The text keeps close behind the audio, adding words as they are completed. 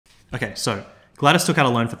Okay, so Gladys took out a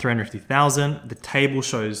loan for $350,000. The table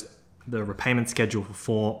shows the repayment schedule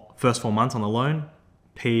for first 4 months on the loan.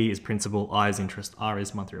 P is principal, I is interest, R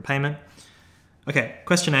is monthly repayment. Okay,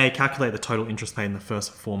 question A, calculate the total interest paid in the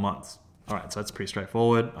first 4 months. All right, so that's pretty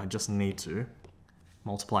straightforward. I just need to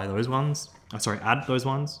multiply those ones. Add those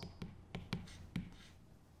ones.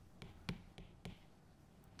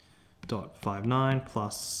 .59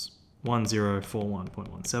 plus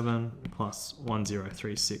 1041.17 plus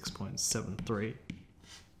 1036.73.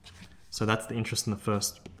 So that's the interest in the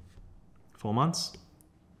first 4 months.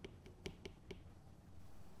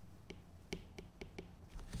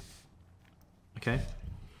 Okay.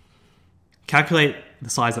 Calculate the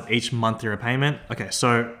size of each monthly repayment. Okay,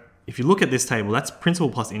 so if you look at this table, that's principal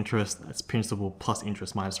plus interest. That's principal plus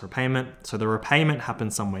interest minus repayment. So the repayment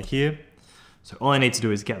happens somewhere here. So all I need to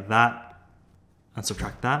do is get that and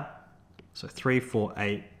subtract that. So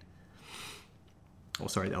 348, oh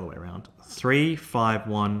sorry, the other way around.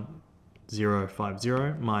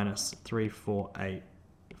 351050 minus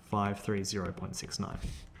 348530.69.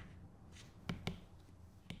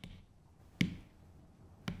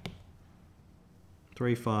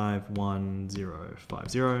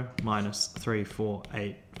 $351,050 minus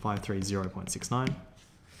 348,530.69.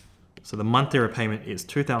 So the monthly repayment is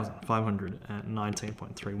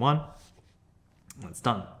 $2,519.31. That's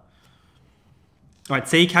done. All right,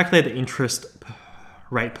 C, calculate the interest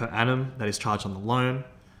rate per annum that is charged on the loan.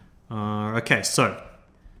 Okay, so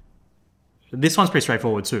this one's pretty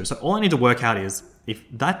straightforward too. So all I need to work out is if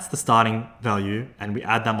that's the starting value and we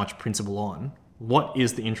add that much principal on, what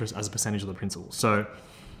is the interest as a percentage of the principal? So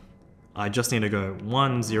I just need to go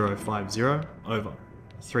 1050 over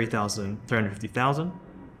 350,000.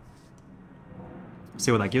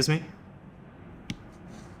 See what that gives me.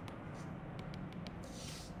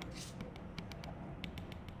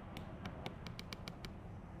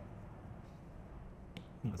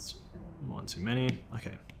 That's one too many.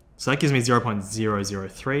 Okay, so that gives me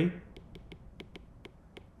 0.003.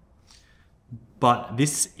 But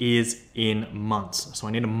this is in months, so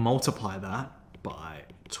I need to multiply that by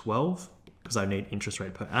 12 because I need interest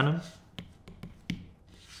rate per annum.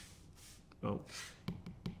 Oh.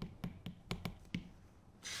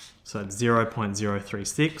 So that's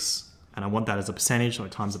 0.036, and I want that as a percentage, so I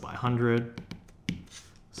times it by 100.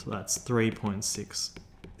 So that's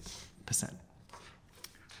 3.6%.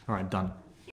 All right, done.